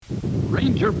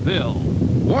Ranger Bill,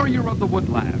 warrior of the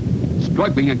woodland,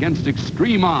 struggling against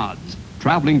extreme odds,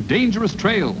 traveling dangerous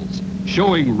trails,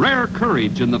 showing rare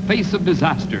courage in the face of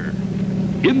disaster.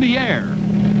 In the air.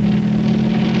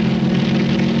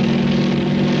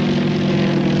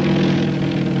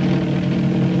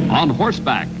 On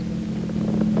horseback.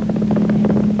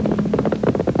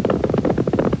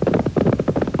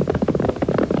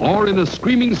 Or in a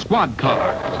screaming squad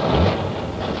car.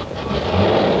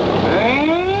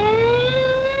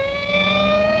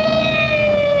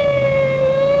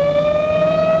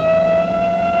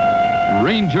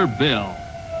 Ranger Bill,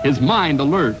 his mind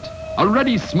alert, a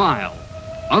ready smile,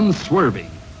 unswerving,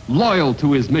 loyal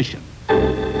to his mission.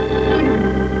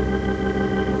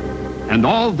 And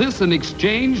all this in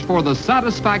exchange for the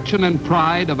satisfaction and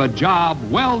pride of a job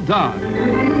well done.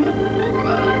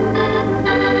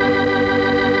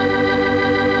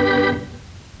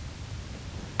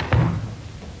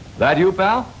 That you,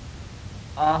 pal?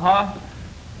 Uh-huh.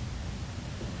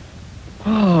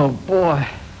 Oh, boy.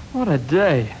 What a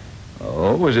day.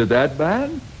 Oh, was it that bad?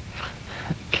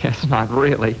 Guess not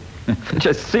really. It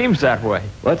just seems that way.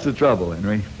 What's the trouble,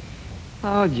 Henry?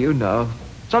 Oh, you know.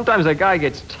 Sometimes a guy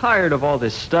gets tired of all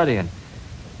this studying.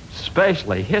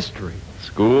 Especially history.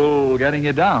 School getting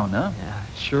you down, huh? Yeah,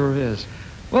 it sure is.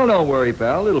 Well, don't worry,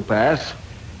 pal. It'll pass.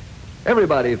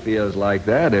 Everybody feels like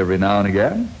that every now and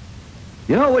again.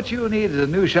 You know what you need is a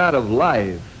new shot of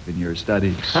life in your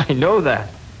studies. I know that.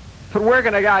 But where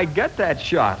can a guy get that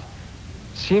shot?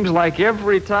 Seems like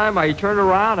every time I turn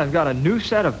around, I've got a new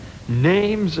set of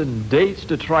names and dates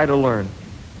to try to learn.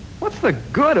 What's the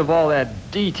good of all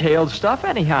that detailed stuff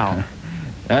anyhow?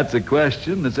 That's a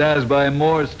question that's asked by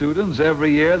more students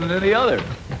every year than any other.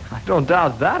 I don't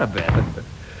doubt that a bit.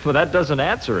 But that doesn't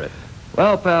answer it.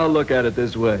 Well, pal, look at it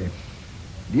this way.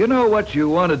 Do you know what you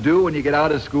want to do when you get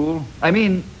out of school? I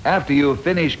mean, after you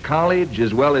finish college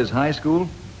as well as high school?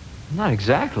 Not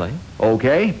exactly.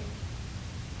 Okay.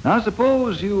 Now,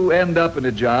 suppose you end up in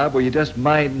a job where you just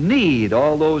might need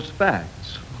all those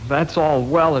facts. That's all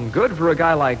well and good for a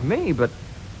guy like me, but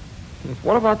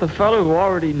what about the fellow who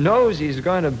already knows he's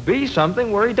going to be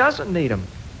something where he doesn't need them?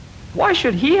 Why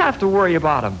should he have to worry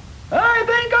about them? I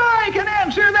think I can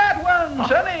answer that one,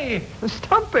 Sonny.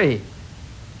 Stumpy,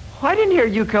 I didn't hear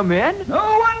you come in.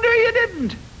 No wonder you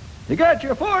didn't. You got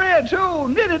your forehead so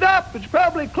knitted up, it's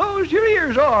probably closed your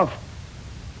ears off.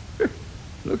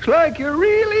 Looks like you're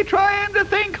really trying to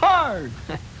think hard.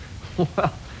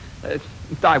 Well,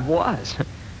 I was.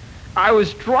 I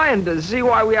was trying to see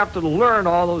why we have to learn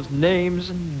all those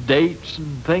names and dates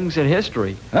and things in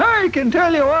history. I can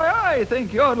tell you why I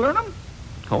think you ought to learn them.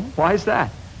 Oh, why is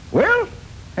that? Well,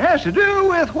 it has to do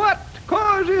with what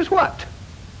causes what.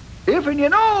 If and you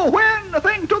know when the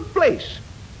thing took place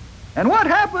and what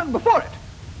happened before it,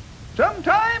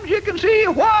 sometimes you can see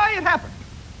why it happened.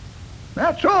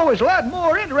 That's always a lot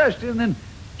more interesting than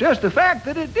just the fact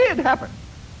that it did happen.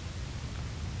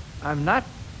 I'm not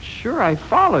sure I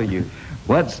follow you.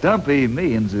 What Stumpy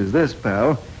means is this,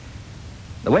 pal.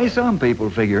 The way some people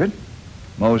figure it,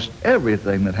 most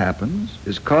everything that happens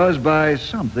is caused by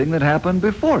something that happened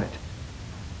before it.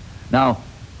 Now,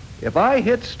 if I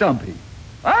hit Stumpy,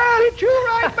 I'll hit you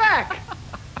right back.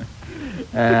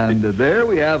 and there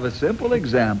we have a simple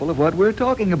example of what we're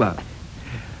talking about.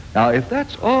 Now, if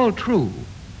that's all true,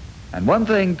 and one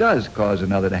thing does cause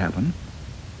another to happen,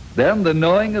 then the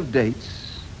knowing of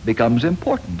dates becomes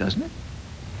important, doesn't it?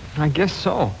 I guess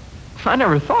so. I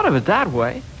never thought of it that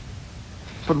way.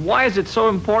 But why is it so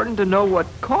important to know what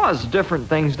caused different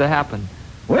things to happen?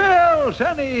 Well,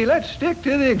 Sonny, let's stick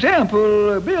to the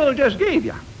example Bill just gave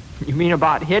you. You mean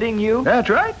about hitting you? That's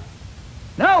right.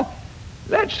 Now,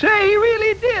 let's say he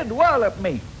really did wallop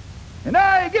me, and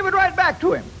I give it right back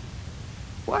to him.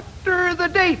 What are the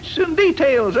dates and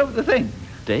details of the thing?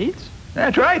 Dates?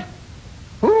 That's right.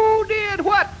 Who did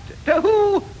what to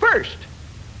who first,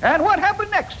 and what happened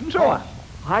next, and so on.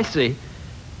 I see.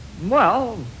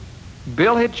 Well,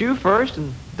 Bill hit you first,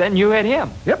 and then you hit him.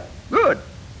 Yep, good.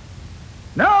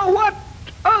 Now, what,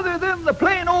 other than the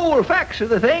plain old facts of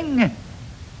the thing,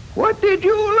 what did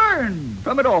you learn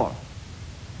from it all?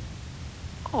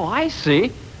 Oh, I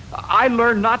see. I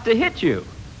learned not to hit you.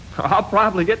 I'll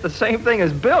probably get the same thing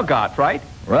as Bill got, right?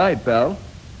 Right, pal.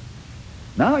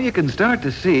 Now you can start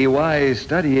to see why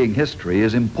studying history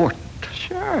is important.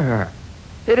 Sure.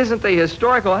 It isn't the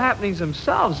historical happenings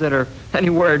themselves that are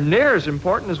anywhere near as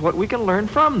important as what we can learn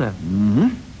from them.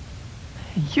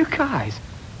 Mm-hmm. You guys,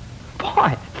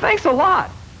 boy, thanks a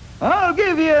lot. I'll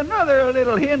give you another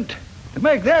little hint to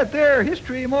make that there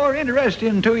history more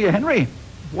interesting to you, Henry.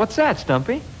 What's that,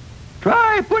 Stumpy?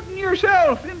 Try putting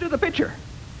yourself into the picture.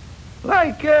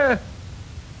 Like,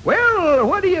 Well,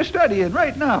 what are you studying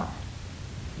right now?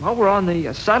 Well, we're on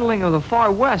the settling of the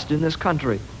far west in this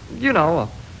country. You know,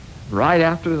 right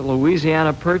after the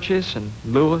Louisiana Purchase and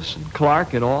Lewis and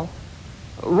Clark and all.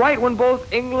 Right when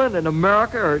both England and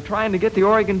America are trying to get the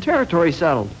Oregon Territory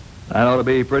settled. That ought to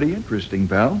be pretty interesting,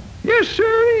 pal. Yes,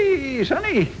 sir,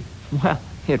 sonny. Well,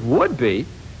 it would be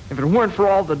if it weren't for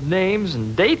all the names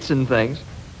and dates and things.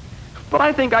 But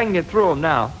I think I can get through them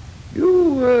now.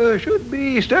 You should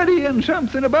be studying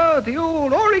something about the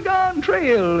old Oregon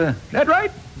Trail. That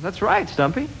right? That's right,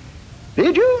 Stumpy.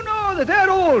 Did you know that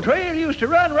old trail used to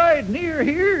run right near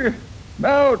here?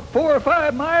 About 4 or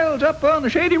 5 miles up on the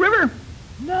Shady River?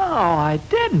 No, I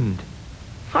didn't.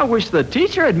 I wish the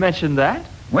teacher had mentioned that.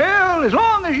 Well, as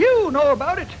long as you know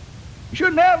about it, you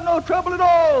shouldn't have no trouble at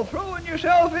all throwing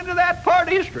yourself into that part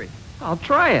of history. I'll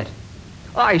try it.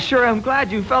 I sure am glad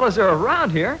you fellas are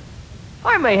around here.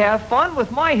 I may have fun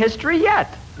with my history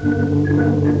yet.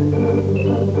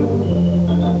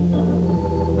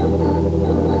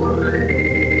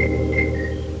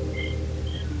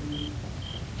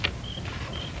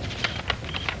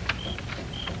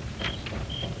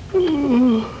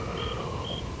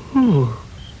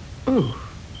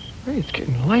 It's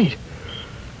getting late.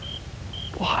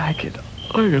 Boy, I can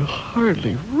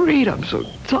hardly read. I'm so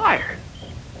tired.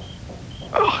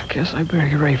 Oh, I guess I better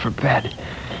get ready for bed.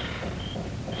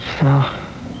 Well,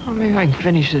 maybe I can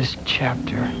finish this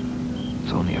chapter.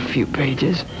 It's only a few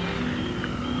pages.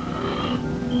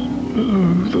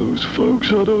 Oh, those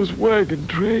folks on those wagon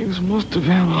trains must have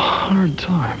had a hard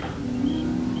time.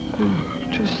 Oh,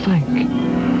 just think.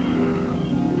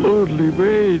 Only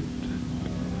made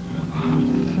about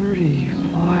 30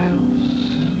 miles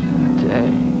a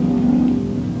day.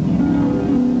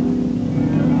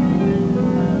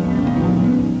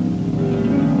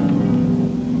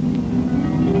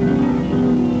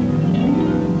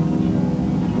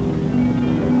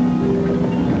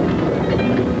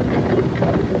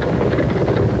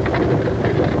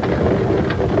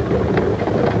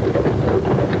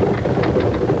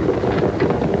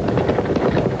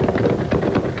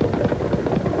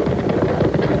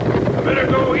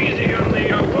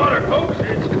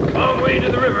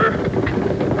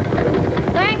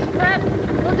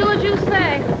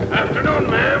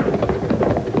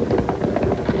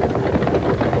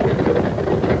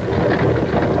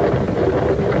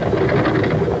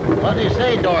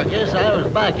 Dorcas, I was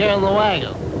back here in the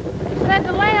wagon. He said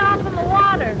to lay off in the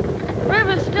water.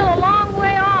 River's still a long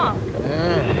way off.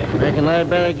 Reckon I'd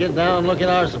better get down and look at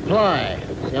our supply.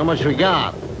 See how much we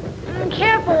got.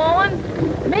 Careful, Owen.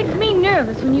 It makes me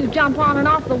nervous when you jump on and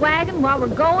off the wagon while we're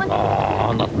going.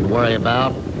 Oh, nothing to worry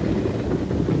about.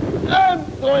 I'm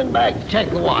going back to check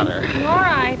the water. All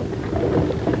right.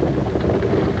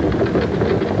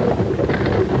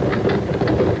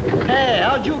 Hey,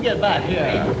 how'd you get back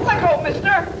here? Let go,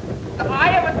 mister. I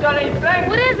haven't done anything.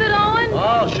 What is it, Owen?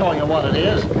 I'll show you what it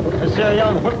is. This here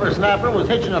young whippersnapper was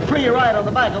hitching a free ride on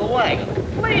the back of the wagon.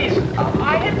 Please,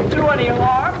 I didn't do any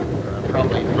harm.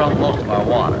 Probably drunk most of our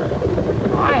water.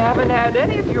 I haven't had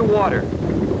any of your water.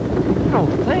 I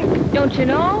don't think. Don't you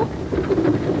know?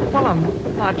 Well,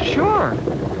 I'm not sure.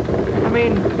 I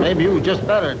mean... Maybe you just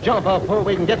better jump up where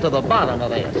we can get to the bottom of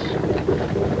this.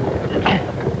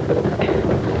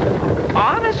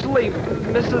 Honestly,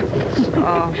 Mrs.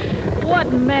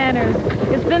 What manners.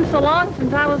 It's been so long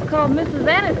since I was called Mrs.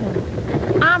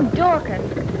 Anything. I'm Dorcas.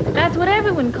 That's what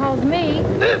everyone calls me.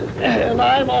 And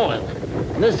I'm Owen.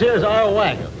 This here's our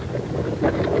wagon.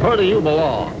 Where do you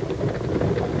belong?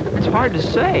 It's hard to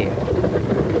say.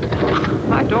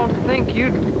 I don't think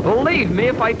you'd believe me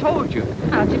if I told you.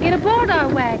 How'd you get aboard our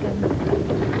wagon?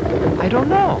 I don't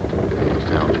know.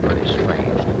 Sounds pretty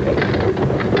strange to me.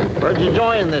 Where'd you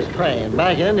join this train?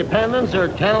 Back in Independence or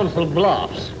Council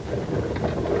Bluffs?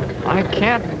 I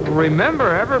can't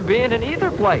remember ever being in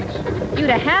either place. You'd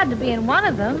have had to be in one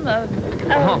of them.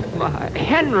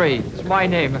 Henry is my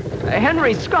name.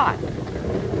 Henry Scott.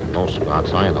 No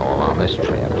Scots I know of on this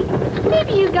trip.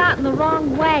 Maybe you got in the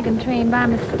wrong wagon train by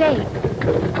mistake.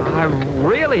 I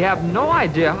really have no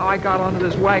idea how I got onto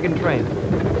this wagon train.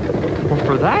 Or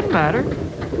for that matter,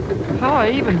 how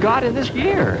I even got in this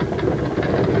gear.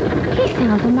 He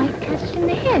sounds a mite touched in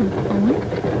the head, Owen.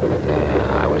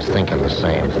 Yeah, I was thinking the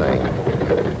same thing.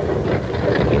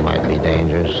 Think he might be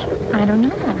dangerous? I don't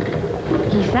know.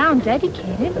 He sounds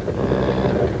educated.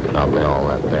 Probably all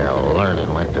that there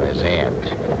learning went to his head.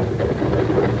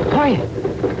 Boy,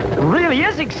 it really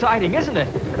is exciting, isn't it?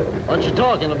 What you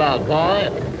talking about, boy?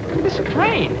 This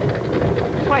train.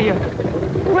 Why,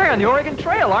 we're on the Oregon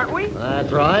Trail, aren't we?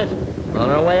 That's right. On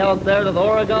our way out there to the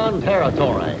Oregon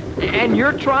Territory. And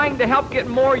you're trying to help get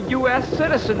more U.S.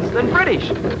 citizens than British,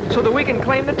 so that we can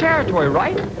claim the territory,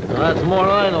 right? Well, that's more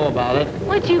I know about it.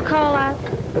 What you call us?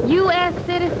 U.S.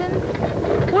 citizens?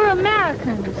 We're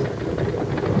Americans.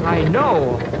 I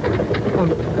know. Well,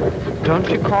 don't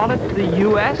you call it the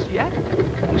U.S. yet?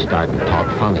 He's starting to talk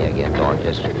funny again,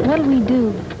 Dorcas. What'll we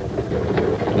do?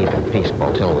 Keep it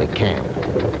peaceful till we can.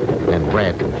 Then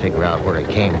Brad can figure out where he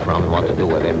came from and what to do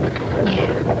with him.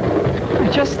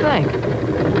 Just think.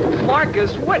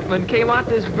 Marcus Whitman came out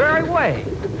this very way,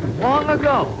 long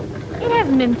ago. It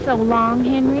hasn't been so long,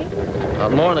 Henry.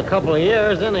 Not more than a couple of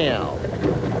years, anyhow.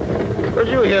 Where'd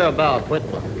you hear about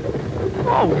Whitman?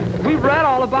 Oh, we read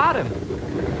all about him.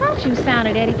 Thought you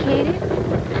sounded educated.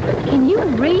 Can you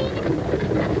read?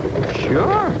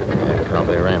 Sure. I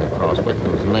probably ran across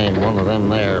Whitman's name in one of them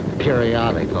there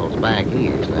periodicals back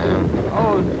east, huh?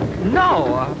 Oh,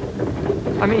 no.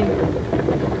 I mean,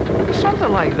 something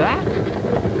like that.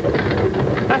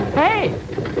 Hey,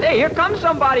 here comes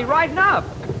somebody riding up.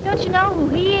 Don't you know who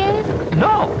he is?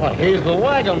 No. Well, he's the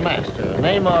wagon master,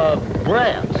 name of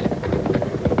Brett.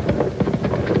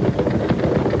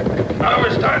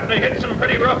 We're starting to hit some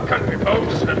pretty rough country,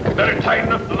 folks. Better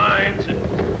tighten up the lines and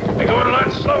be going a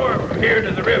lot slower from here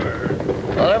to the river.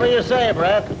 Whatever you say,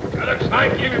 Brett. It looks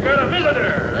like you've got a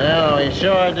visitor. Yeah, we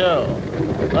sure do.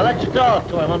 Well, let's talk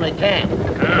to him when we can. All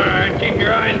right, keep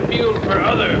your eyes peeled for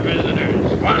other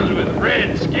visitors, ones with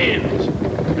red skins.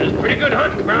 There's pretty good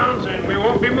hunting grounds, and we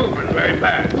won't be moving very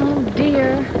fast. Oh,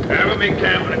 dear. We'll be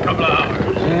camping a couple of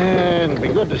hours. Yeah, it'd be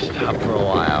good to stop for a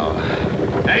while.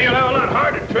 Now, you'll have a lot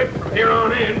harder trip from here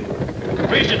on in.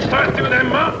 We should start through them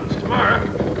mountains tomorrow.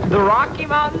 The Rocky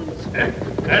Mountains?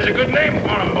 That's a good name for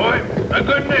them, boy. A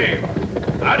good name.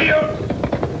 Adios.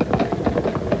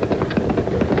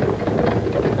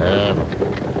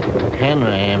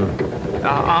 Henry,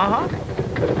 Uh-huh.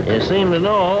 you seem to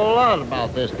know a whole lot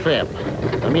about this trip.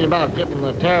 I mean, about getting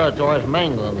the territory from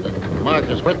England and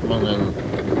Marcus Whitman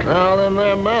and all them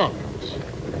there mountains.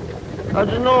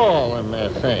 How'd you know all them there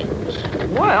things?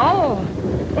 Well,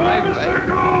 Form a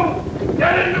circle!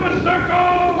 Get into a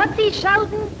circle! What's he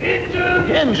shouting? Engines!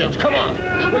 Engines, come on!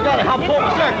 We gotta help form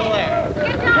a circle there.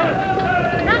 Get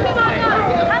down. Knock him on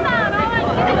down. Come on,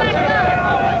 Owen. Get the back down.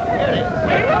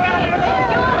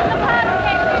 Get on the paddle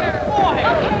here.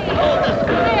 Okay.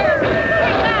 There.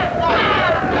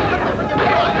 Get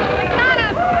back. Got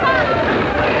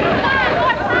him.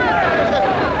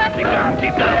 Keep down,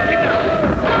 keep down, keep down.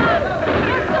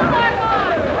 Here's some more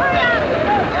boys. Hurry up.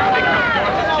 Got your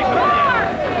boat. Come on.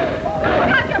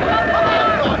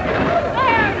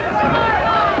 There. Some more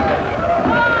boys.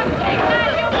 Come on. Take that,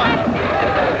 you guys.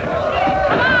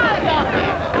 Come on.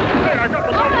 Hey, I got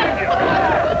the Owen.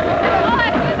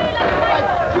 Owen, give me the fight.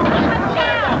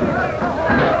 Down.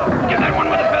 Get that one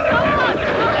with the feather.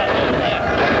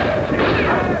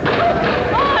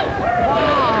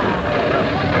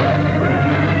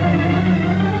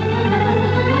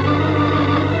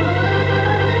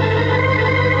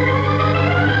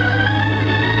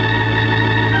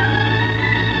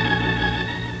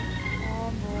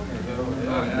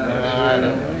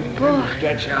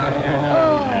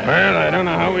 Well, I don't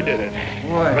know how we did it.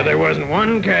 But there wasn't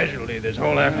one casualty this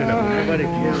whole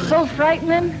afternoon. So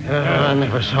frightening. I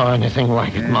never saw anything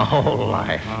like it my whole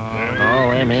life.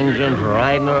 All them Indians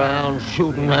riding around,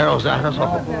 shooting arrows at us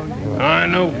all. I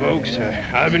know, folks.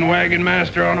 I've been wagon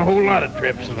master on a whole lot of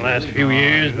trips in the last few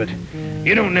years, but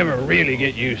you don't never really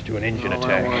get used to an Indian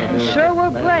attack. Sure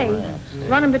were brave.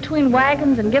 Running between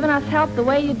wagons and giving us help the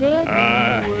way you did.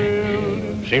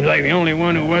 Seems like the only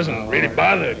one who wasn't really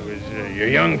bothered was your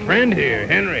young friend here,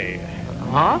 Henry.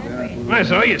 huh? I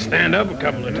saw you stand up a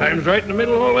couple of times right in the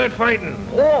middle of all that fighting.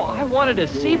 Oh, I wanted to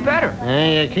see better.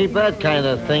 Hey, you keep that kind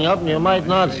of thing up and you might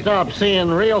not stop seeing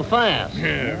real fast.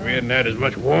 Yeah, if we hadn't had as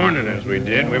much warning as we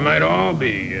did, we might all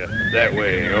be that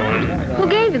way, Owen. Who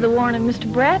gave you the warning,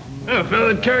 Mr. Brett? A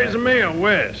fella that carries the mail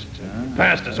west.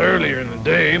 Passed us earlier in the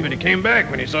day, but he came back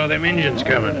when he saw them Indians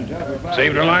coming.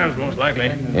 Saved our lives, most likely.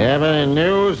 You have any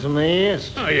news from the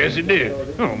east? Oh, yes, it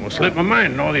did. Almost slipped my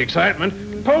mind in all the excitement.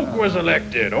 Polk was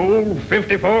elected. Old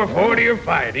 54-40 or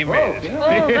fight. He made it.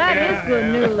 Oh, that is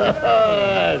good news.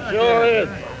 Sure is.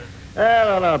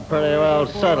 Well, I'll pretty well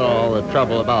settle all the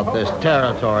trouble about this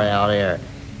territory out here.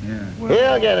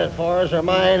 He'll get it for us, or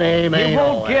my name ain't You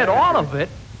won't Owen. get all of it.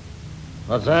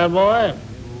 What's that, boy?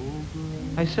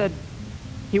 I said,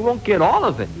 he won't get all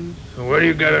of it. What do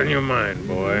you got on your mind,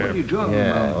 boy? What are you talking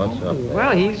Yeah, about? what's up?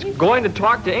 Well, he's going to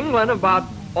talk to England about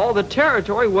all the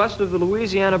territory west of the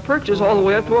Louisiana Purchase all the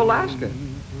way up to Alaska.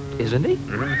 Isn't he?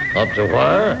 Up to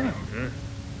where?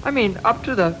 I mean, up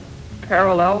to the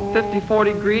parallel, 54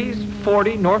 degrees,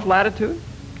 40 north latitude.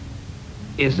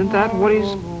 Isn't that what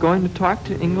he's going to talk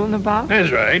to England about?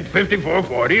 That's right, 54,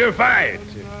 40, or fight.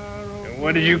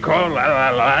 What did you call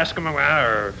Alaska?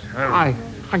 Or, I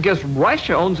guess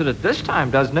Russia owns it at this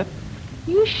time, doesn't it?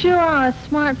 You sure are a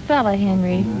smart fella,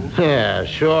 Henry. Yeah,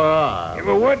 sure are. Yeah,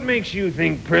 but what makes you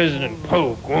think President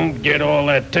Polk won't get all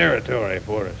that territory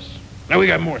for us? Now, we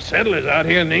got more settlers out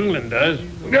here than England does.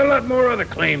 We got a lot more other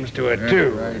claims to it,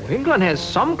 too. England has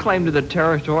some claim to the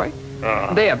territory.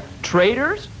 They have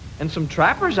traders and some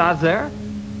trappers out there.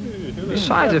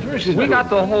 Besides, if we got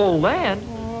the whole land,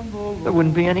 there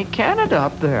wouldn't be any Canada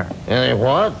up there. Any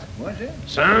what?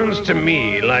 Sounds to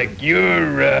me like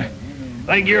you're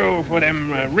for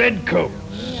them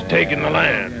redcoats taking the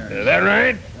land. Is that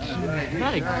right?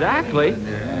 Not exactly.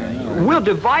 We'll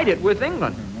divide it with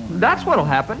England. That's what'll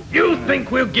happen. You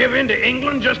think we'll give in to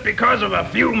England just because of a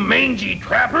few mangy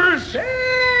trappers?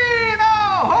 Hey,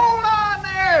 now, hold on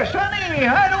there, Sonny.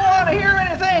 I don't want to hear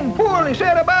anything poorly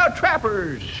said about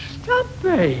trappers.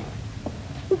 Stumpy!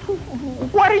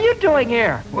 What are you doing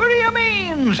here? What do you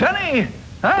mean, Sonny?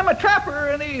 I'm a trapper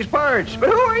in these parts, but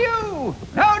who are you?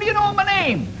 How do you know my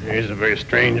name? He's a very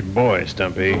strange boy,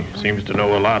 Stumpy. Seems to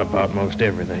know a lot about most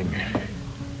everything.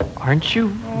 Aren't you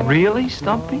really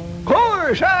Stumpy? Of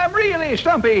course, I'm really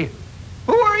Stumpy.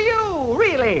 Who are you,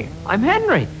 really? I'm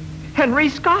Henry. Henry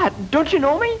Scott. Don't you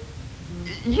know me?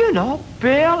 You know,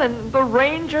 Bill and the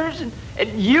Rangers and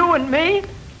you and me.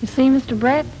 You see, Mr.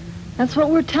 Brett, that's what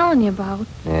we're telling you about.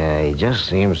 Yeah, he just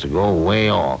seems to go way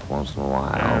off once in a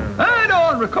while. I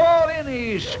don't recall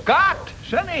any Scott,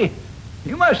 Sonny.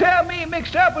 You must have me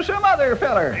mixed up with some other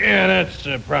feller. Yeah, that's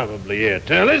probably it.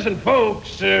 Listen,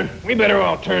 folks, we better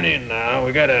all turn in now.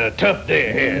 We got a tough day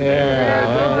ahead.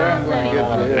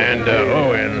 And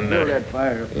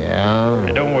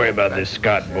Yeah? don't worry about this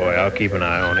Scott boy. I'll keep an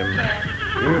eye on him.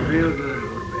 You feel good.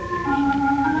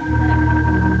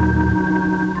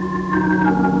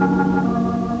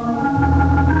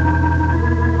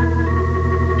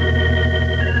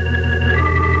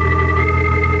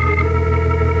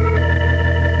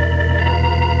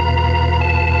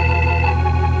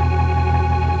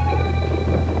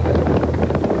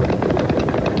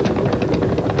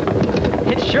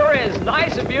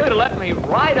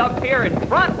 Right up here in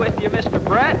front with you, Mr.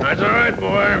 Brett. That's all right,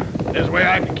 boy. This way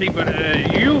I can keep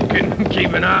you can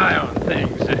keep an eye on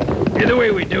things. The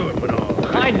way we do it and all.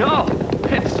 I know.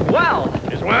 It's swell.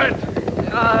 It's what?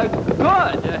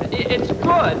 Good. It's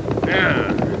good.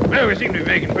 Yeah. Well, we seem to be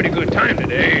making pretty good time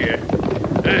today.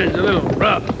 It's a little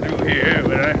rough through here,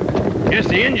 but I guess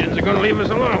the Indians are going to leave us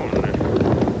alone.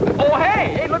 Oh,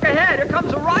 hey, look ahead. Here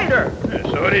comes a rider. Yeah,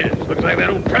 so it is. Looks like that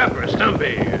old trapper,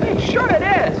 Stumpy. Sure it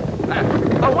is.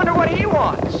 I wonder what he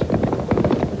wants.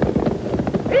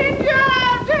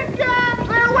 Indians! Indians!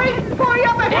 They're waiting for you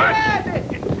up ahead!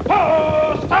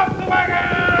 Oh, stop the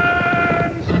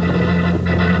wagons!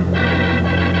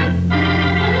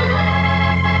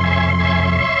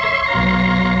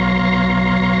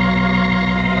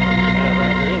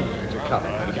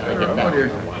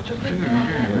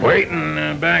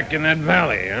 Waiting back in that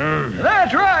valley, huh?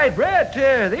 That's right, Brett.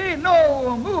 They ain't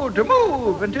no mood to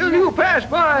move until you pass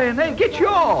by and they get you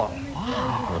all.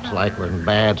 Looks like we're in a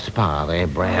bad spot, eh,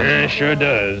 Brad? Yeah, sure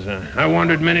does. I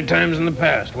wondered many times in the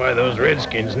past why those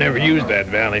redskins never used that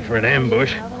valley for an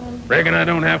ambush. Reckon I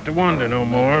don't have to wonder no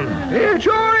more. It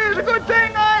sure is a good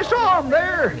thing I saw them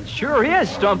there. It sure is,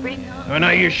 Stumpy. Well, now,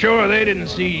 you sure they didn't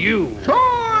see you? Sure,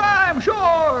 I'm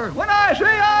sure. When I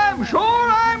say I'm sure,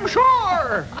 I'm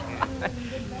sure.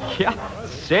 Yeah,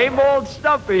 same old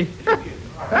Stumpy.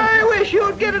 I wish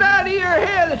you'd get it out of your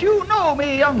head that you know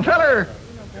me, young feller.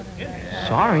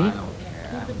 Sorry.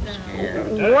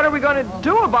 What are we going to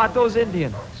do about those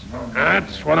Indians?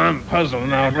 That's what I'm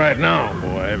puzzling out right now,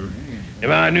 boy. If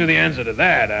I knew the answer to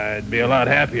that, I'd be a lot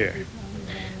happier.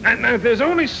 Now, if there's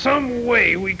only some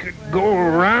way we could go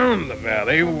around the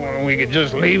valley, well, we could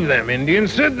just leave them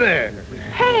Indians sit there.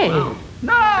 Hey,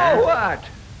 Now what?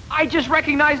 I just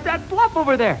recognized that bluff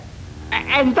over there.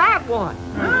 And that one.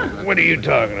 What are you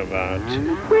talking about?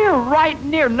 We're right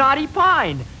near Knotty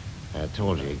Pine. I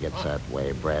told you he gets that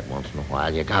way, Brad, once in a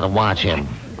while. You gotta watch him.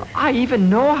 I even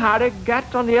know how to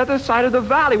get on the other side of the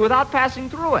valley without passing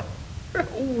through it.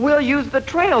 We'll use the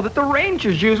trail that the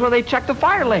Rangers use when they check the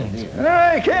fire lanes.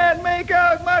 I can't make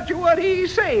out much of what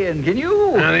he's saying, can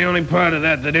you? Now, the only part of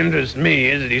that interests me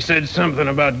is that he said something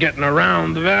about getting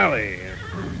around the valley.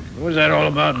 What was that all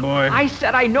about, boy? I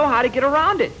said I know how to get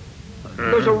around it.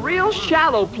 There's a real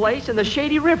shallow place in the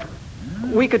Shady River.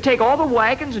 We could take all the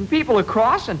wagons and people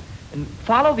across and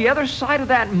follow the other side of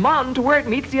that mountain to where it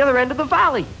meets the other end of the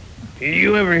valley.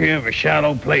 You ever hear of a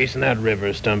shallow place in that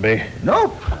river, Stumpy?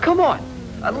 Nope. Come on.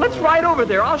 Let's ride over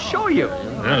there. I'll show you.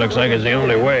 That looks like it's the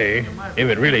only way, if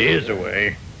it really is a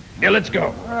way. Yeah, let's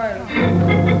go.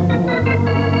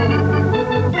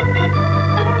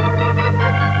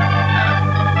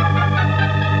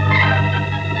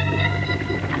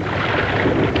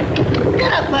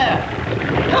 Get up there!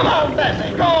 Come on,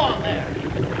 Bessie, go on there!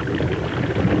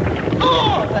 Go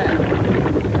on there!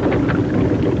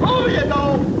 Over you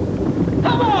go!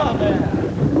 Come on there!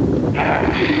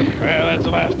 Well, that's the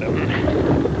last of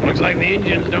them. Looks like the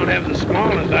Indians don't have the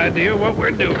smallest idea what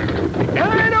we're doing. And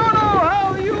I don't know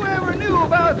how you ever knew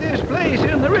about this place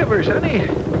in the river, Sonny.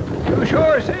 You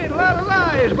sure said a lot of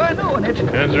lies by knowing it.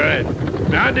 That's right.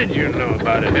 How did you know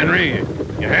about it, Henry?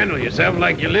 You handle yourself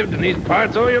like you lived in these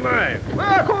parts all your life.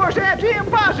 Well, of course, that's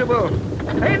impossible.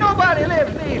 Ain't nobody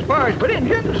lives in these parts but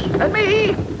Indians and me.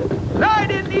 And I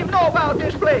didn't even know about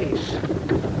this place.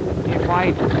 If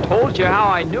I told you how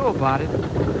I knew about it,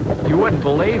 you wouldn't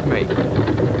believe me.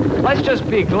 Let's just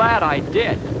be glad I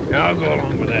did. I'll go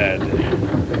along with that.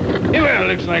 Yeah, well, it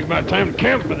looks like about time to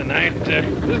camp for the night.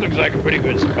 This looks like a pretty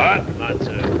good spot. Lots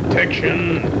of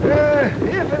protection.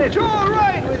 If it's all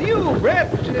right with you,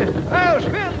 Brett, I'll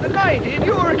spend the night in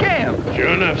your camp. Sure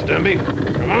enough, Stumpy.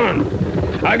 Come on.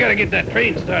 I gotta get that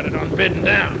train started on bedding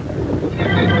down.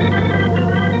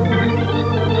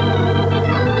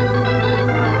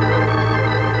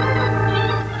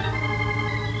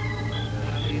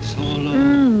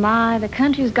 My, the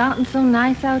country's gotten so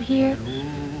nice out here.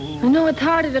 I know it's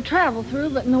harder to travel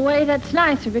through, but in a way that's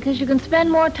nicer because you can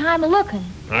spend more time looking.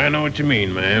 I know what you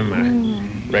mean, ma'am.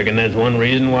 I reckon that's one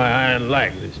reason why I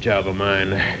like this job of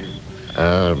mine.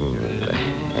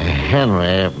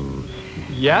 Henry,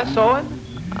 Yes, Owen?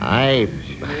 I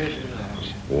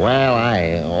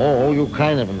owe you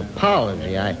kind of an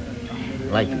apology. I'd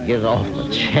like to get it off my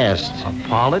chest.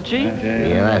 Apology?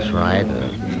 Yeah, that's right.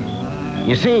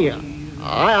 You see,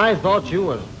 I thought you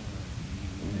was,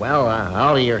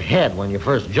 out of your head when you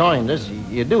first joined us.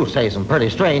 You do say some pretty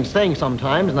strange things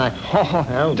sometimes,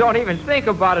 and Don't even think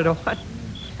about it, Owen.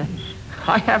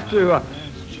 I have to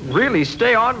really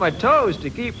stay on my toes to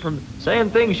keep from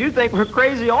saying things you think we're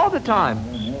crazy all the time.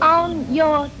 On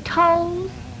your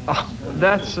toes? Oh,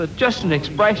 that's just an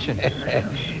expression.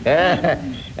 Anyhow,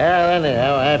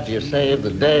 after you saved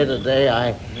the day today,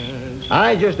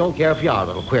 I just don't care if you are a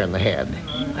little queer in the head.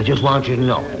 I just want you to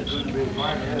know.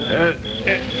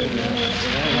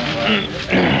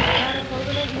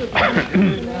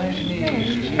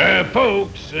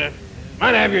 Folks,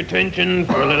 might I have your attention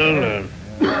for a little,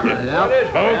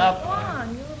 folks?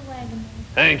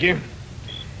 Thank you.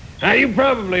 Now, you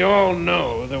probably all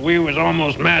know that we was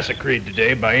almost massacred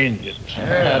today by Indians.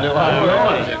 I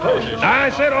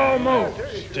said almost.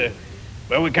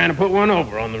 Well, we kind of put one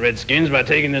over on the Redskins by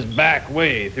taking this back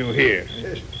way through here.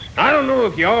 I don't know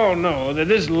if you all know that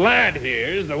this lad here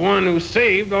is the one who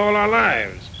saved all our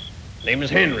lives. His name is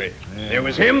Henry. It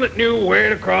was him that knew where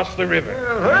to cross the river.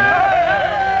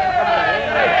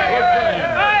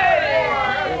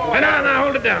 Now,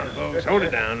 hold it down, folks. Hold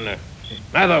it down.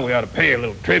 I thought we ought to pay a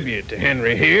little tribute to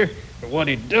Henry here for what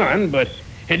he'd done, but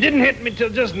it didn't hit me till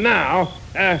just now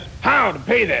how to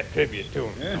pay that tribute to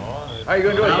him. How are you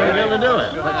going to do it? How are you going to do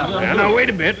it? Now, wait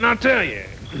a bit, and I'll tell you.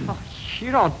 Oh,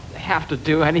 you don't have to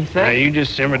do anything. Now, you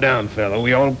just simmer down, fella.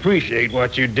 We all appreciate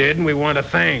what you did, and we want to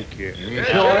thank you. You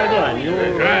sure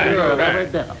do. Right.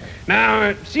 Now,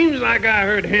 it seems like I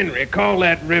heard Henry call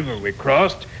that river we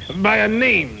crossed by a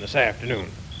name this afternoon.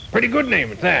 Pretty good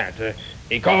name at that.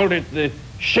 He called it the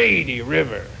Shady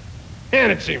River.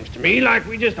 And it seems to me like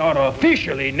we just ought to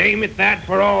officially name it that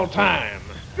for all time.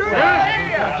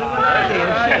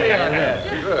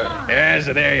 Yes,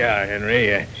 there you are,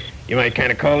 Henry. You might kind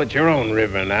of call it your own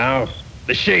river now.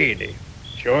 The Shady.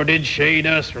 Sure did shade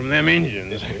us from them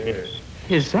Indians.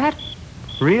 Is that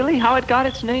really how it got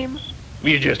its name?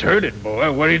 You just heard it,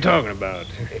 boy. What are you talking about?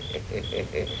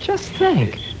 Just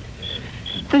think.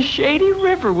 The Shady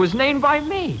River was named by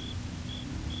me.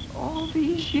 All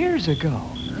these years ago.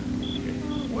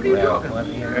 What are you talking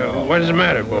about? What's the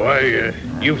matter, boy?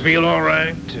 You feel all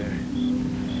right?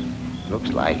 Looks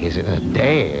like he's in a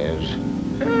daze.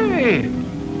 Hey,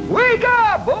 wake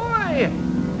up, boy!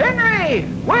 Henry,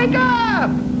 wake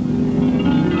up!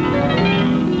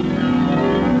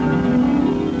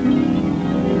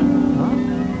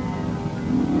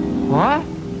 What?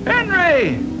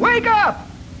 Henry, wake up!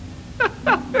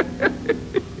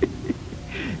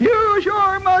 You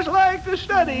sure must like to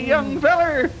study, young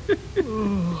feller.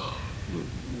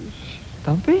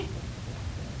 Stumpy?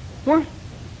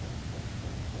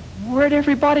 Where'd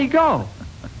everybody go?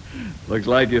 Looks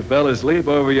like you fell asleep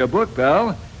over your book,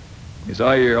 pal. You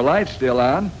saw your lights still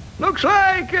on. Looks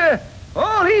like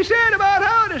all he said about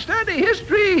how to study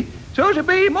history so to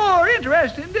be more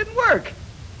interesting didn't work.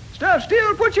 Stuff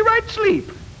still puts you right to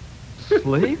sleep.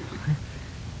 Sleep?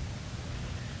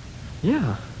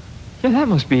 Yeah. Yeah, that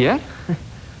must be it.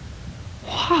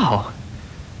 Wow.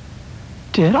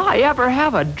 Did I ever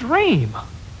have a dream?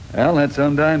 Well, that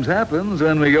sometimes happens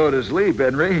when we go to sleep,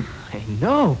 Henry. I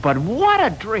know, but what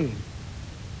a dream.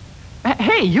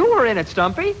 Hey, you were in it,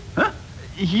 Stumpy. Huh?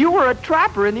 You were a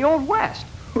trapper in the Old West.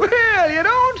 Well, you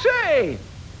don't say.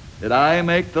 Did I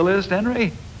make the list,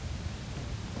 Henry?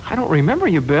 I don't remember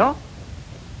you, Bill.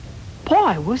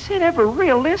 Boy, was it ever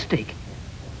realistic.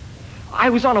 I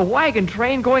was on a wagon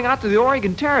train going out to the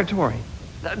Oregon Territory.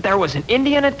 There was an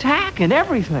Indian attack and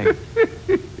everything.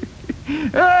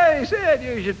 I said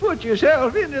you should put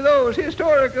yourself into those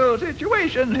historical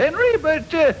situations, Henry,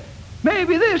 but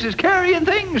maybe this is carrying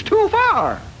things too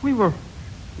far. We were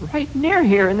right near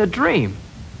here in the dream.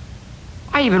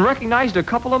 I even recognized a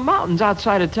couple of mountains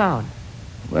outside of town.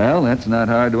 Well, that's not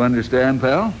hard to understand,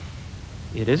 pal.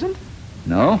 It isn't?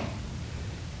 No.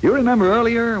 You remember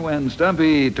earlier when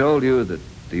Stumpy told you that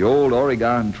the old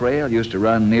Oregon Trail used to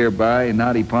run nearby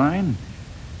Knotty Pine?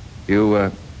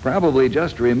 You probably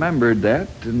just remembered that,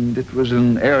 and it was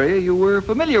an area you were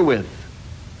familiar with.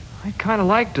 I'd kind of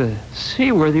like to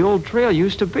see where the old trail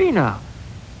used to be now.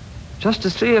 Just to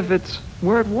see if it's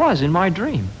where it was in my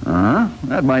dream. Uh-huh.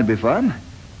 That might be fun.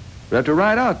 We'll have to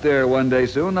ride out there one day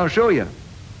soon. I'll show you.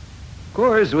 Of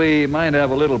course, we might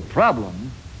have a little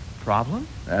problem. Problem?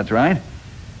 That's right.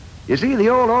 You see, the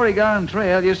old Oregon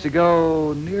Trail used to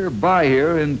go nearby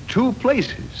here in two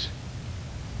places.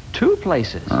 Two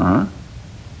places? Uh-huh.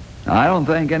 I don't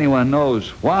think anyone knows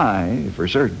why for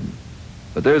certain,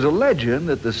 but there's a legend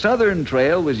that the Southern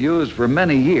Trail was used for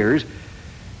many years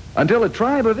until a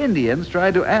tribe of Indians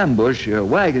tried to ambush a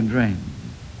wagon train.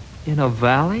 In a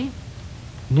valley?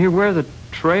 Near where the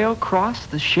trail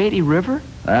crossed the Shady River?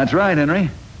 That's right,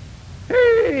 Henry.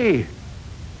 Hey,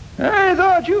 I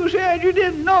thought you said you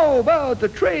didn't know about the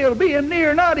trail being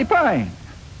near Knotty Pine.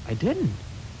 I didn't.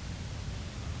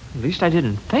 At least I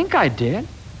didn't think I did.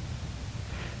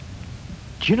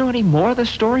 Do you know any more of the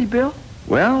story, Bill?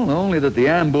 Well, only that the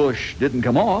ambush didn't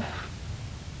come off.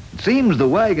 It seems the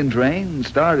wagon train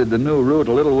started the new route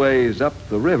a little ways up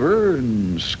the river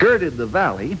and skirted the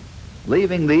valley,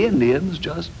 leaving the Indians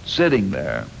just sitting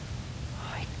there.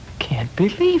 I can't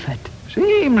believe it.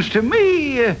 Seems to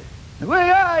me, the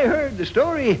way I heard the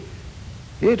story,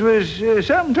 it was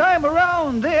sometime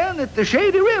around then that the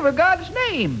Shady River got its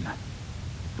name.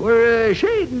 For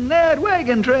shading that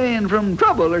wagon train from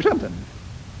trouble or something.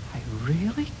 I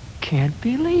really can't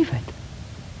believe it.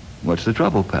 What's the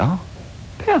trouble, pal?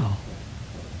 Bill,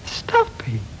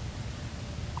 Stumpy,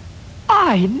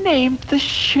 I named the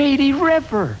Shady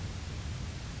River.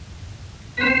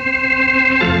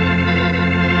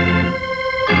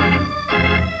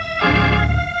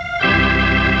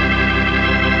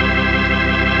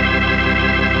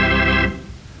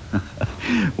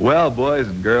 Well, boys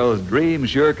and girls, dreams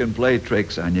sure can play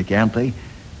tricks on you, can't they?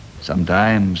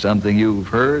 Sometimes something you've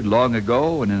heard long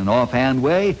ago and in an offhand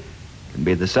way can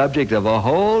be the subject of a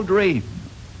whole dream.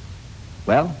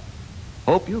 Well,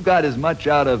 hope you got as much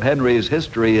out of Henry's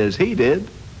history as he did.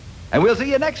 And we'll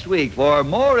see you next week for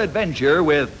more adventure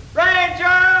with Ranger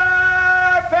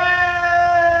Bill!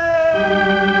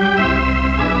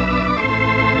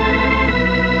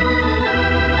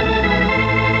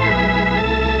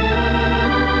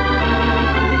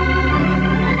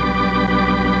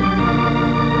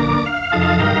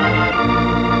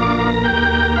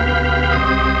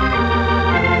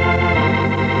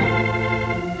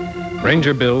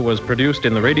 Ranger Bill was produced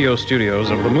in the radio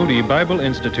studios of the Moody Bible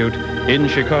Institute in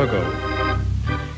Chicago.